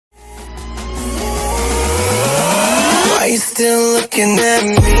still looking at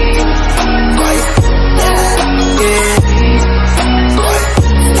me? Why you that?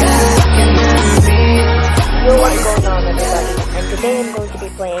 Yo, what's going on, everybody? And today I'm going to be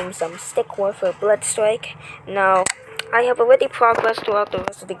playing some Stick Warfare Blood Strike. Now, I have already progressed throughout the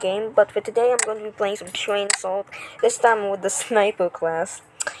rest of the game, but for today I'm going to be playing some Train Assault, this time with the Sniper class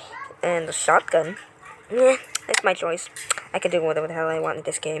and the Shotgun. It's my choice. I can do whatever the hell I want in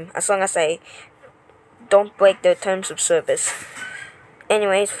this game, as long as I don't break the terms of service.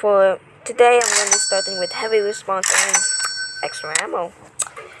 Anyways, for today I'm going to be starting with heavy response and extra ammo.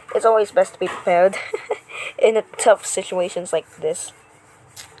 It's always best to be prepared in a tough situations like this.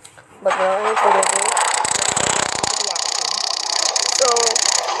 But without any further ado, so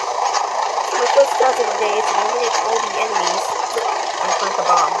my first task of the day is to eliminate all the enemies and plant a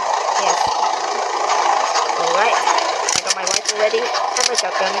bomb. Yes. Alright, I got my rifle ready and my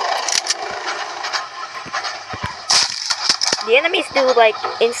shotgun. The enemies do like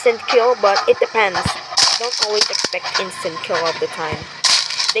instant kill, but it depends. Don't always expect instant kill all the time.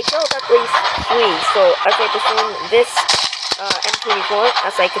 They killed at least 3, so as I presume this M24,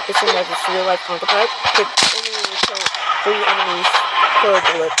 as I could presume as its real life counterpart, could only kill 3 enemies per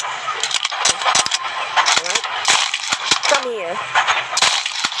bullet. Alright? Come here.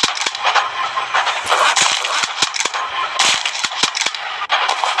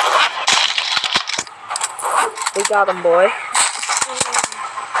 We got him, boy.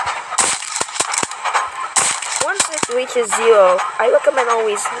 Once it reaches 0, I recommend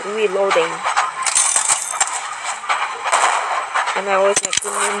always reloading. And I always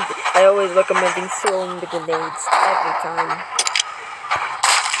recommend throwing the grenades every time.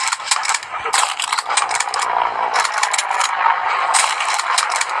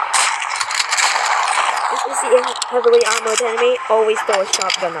 If you see a heavily armored enemy, always throw a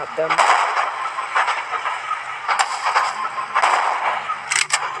shotgun at them.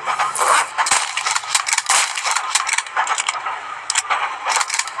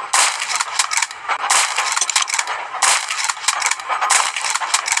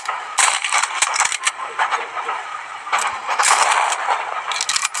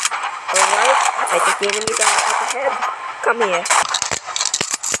 Alright, I think the enemies are up ahead. Come here.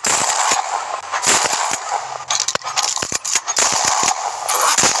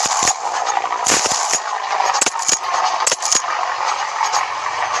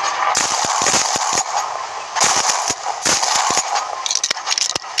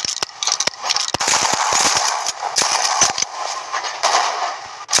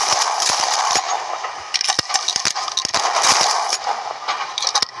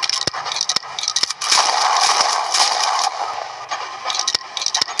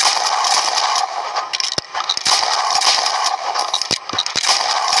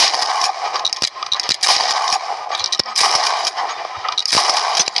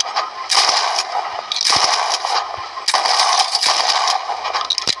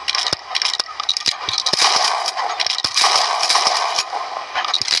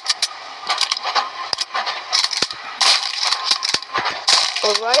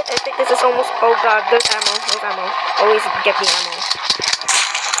 Alright, I think this is almost... Oh god, there's ammo, there's ammo. Always get the ammo.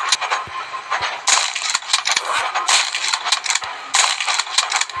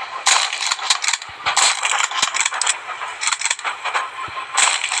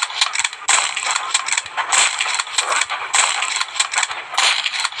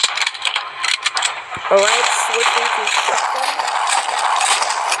 Alright, switching to shotgun.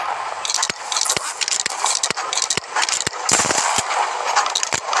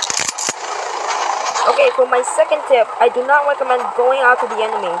 Okay, for my second tip, I do not recommend going out to the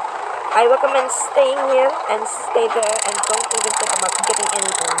enemy. I recommend staying here and stay there and don't even think about getting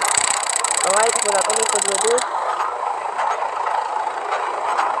anything. Alright, without any further ado.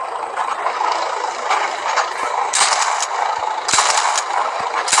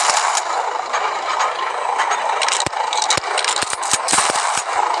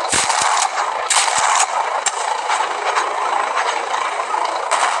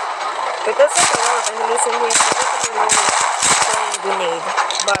 There does like a lot of enemies in here, so I recommend throwing a grenade.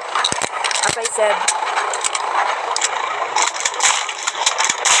 But, as I said,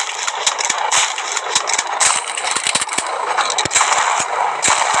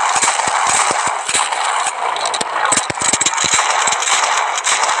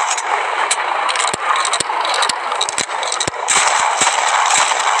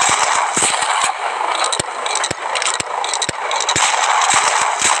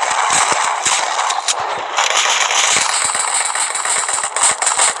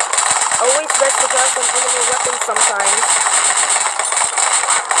 sometimes.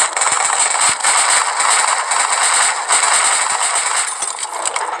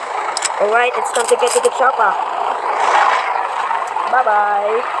 Alright, it's time to get to the chopper.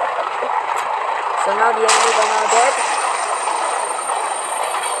 Bye-bye. So now the enemies are now dead.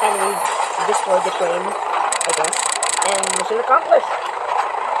 And we destroyed the plane, I guess. And mission accomplished.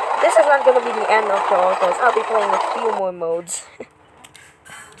 This is not gonna be the end of all, because I'll be playing a few more modes.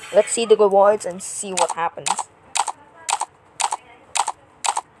 Let's see the rewards and see what happens.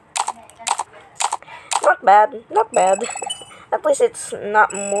 Not bad, not bad. At least it's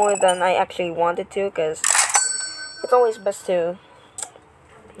not more than I actually wanted to, because it's always best to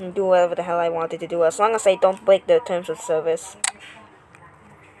do whatever the hell I wanted to do, as long as I don't break the terms of service.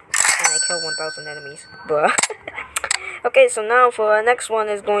 And I kill 1,000 enemies. Bruh. Okay, so now for our next one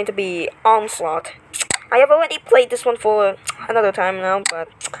is going to be Onslaught. I have already played this one for another time now, but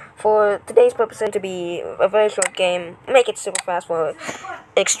for today's purpose to be a very short game, make it super fast for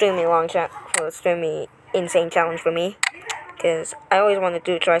extremely long for extremely insane challenge for me. Because I always wanted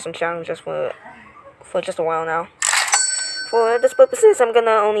to try some challenges for just a while now. For this purposes, I'm gonna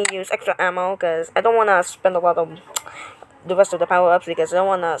only use extra ammo, because I don't want to spend a lot of the rest of the power-ups, because I don't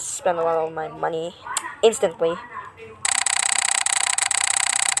want to spend a lot of my money instantly.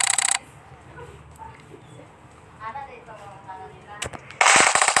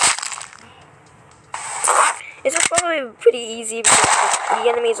 This is probably pretty easy because the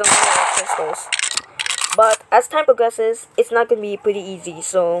enemies are only like pistols. But as time progresses, it's not going to be pretty easy,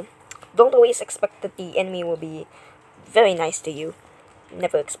 so don't always expect that the enemy will be very nice to you.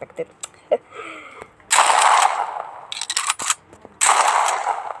 Never expect it.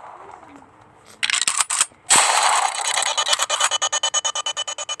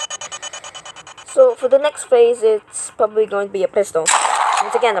 So for the next phase, it's probably going to be a pistol.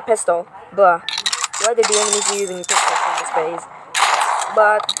 Once again, a pistol. Bruh. Why did the enemies be using pistols in this phase?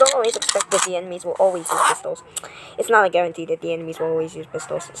 But don't always expect that the enemies will always use pistols. It's not a guarantee that the enemies will always use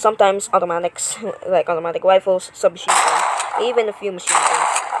pistols. Sometimes automatics, like automatic rifles, submachine guns, even a few machine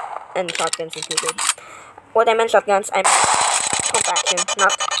guns, and shotguns included. What I meant shotguns, I meant pump action,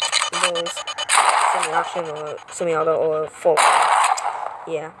 not those semi-action or semi-auto or full.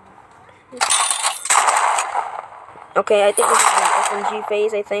 Yeah. Okay, I think this is the SMG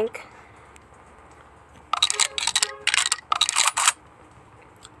phase, I think.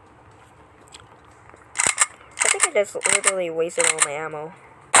 I just literally wasted all my ammo.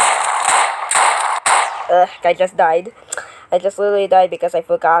 Ugh, I just died. I just literally died because I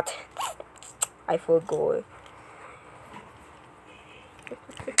forgot. I forgot.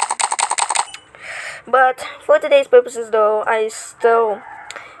 But for today's purposes though, I still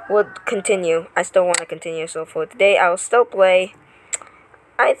would continue. I still want to continue. So for today, I'll still play.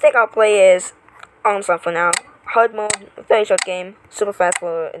 I think I'll play is Onslaught for now. Hard mode, very short game, super fast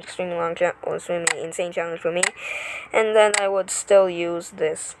for an extremely long or extremely insane challenge for me. And then I would still use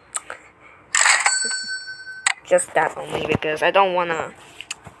this. Just that only, because I don't wanna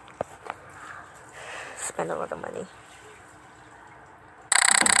spend a lot of money.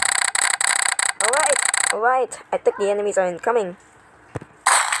 Alright, I think the enemies are incoming.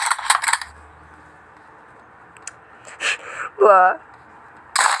 Bruh.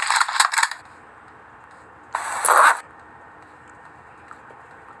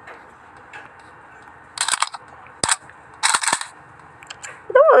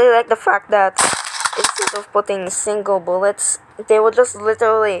 I don't really like the fact that instead of putting single bullets, they will just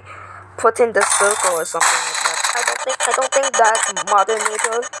literally put in the circle or something like that. I don't think that modern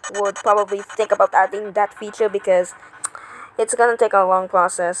nature would probably think about adding that feature, because it's gonna take a long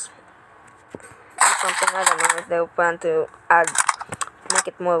process. Or something, I don't know if they'll plan to make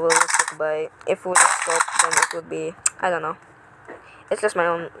it more realistic, but if we scope, then it would be, I don't know. It's just my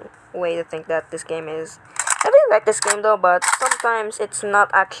own way to think that this game is. I really like this game though, but sometimes it's not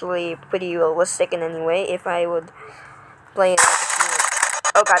actually pretty realistic in any way. If I would play it like a few...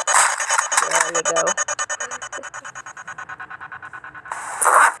 Oh god. There you go.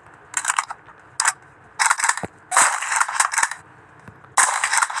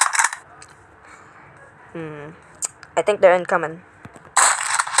 I think they're incoming.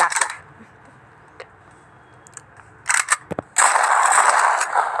 Gotcha.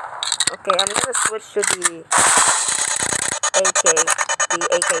 Okay, I'm gonna switch to the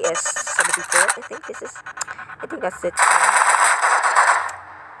AKS-74. I think that's it.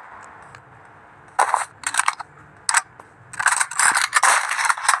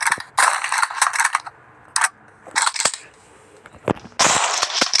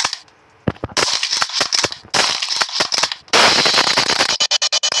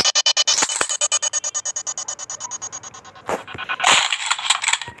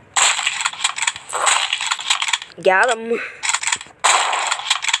 Got him.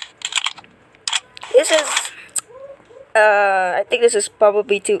 This is I think this is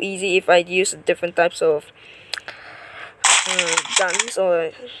probably too easy if I'd use different types of guns or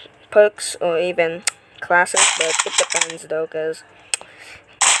perks or even classes, but it depends though, cause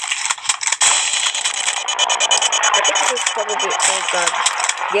I think this is probably, oh god,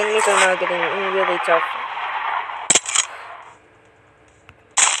 the enemies are now getting really tough.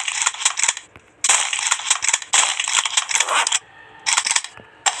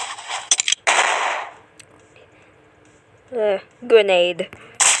 Grenade.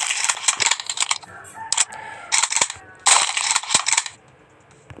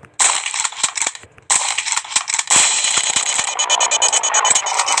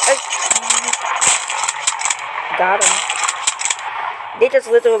 Got him. They just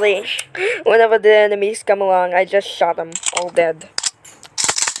literally, whenever the enemies come along, I just shot them all dead.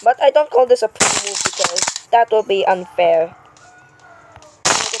 But I don't call this a pro move because that will be unfair.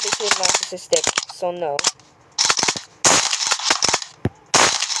 It will be too narcissistic, so no.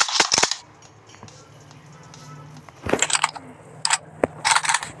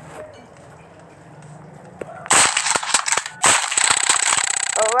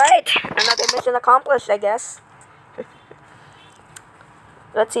 Alright, another mission accomplished, I guess.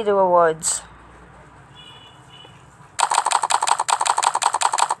 Let's see the rewards.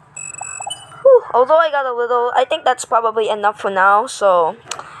 Whew, although I got a little, I think that's probably enough for now, so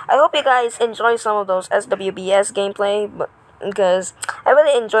I hope you guys enjoy some of those SWBS gameplay, because I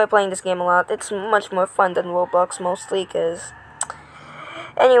really enjoy playing this game a lot. It's much more fun than Roblox mostly, because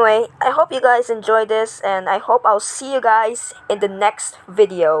anyway, I hope you guys enjoy this, and I hope I'll see you guys in the next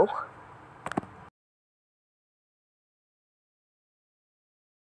video.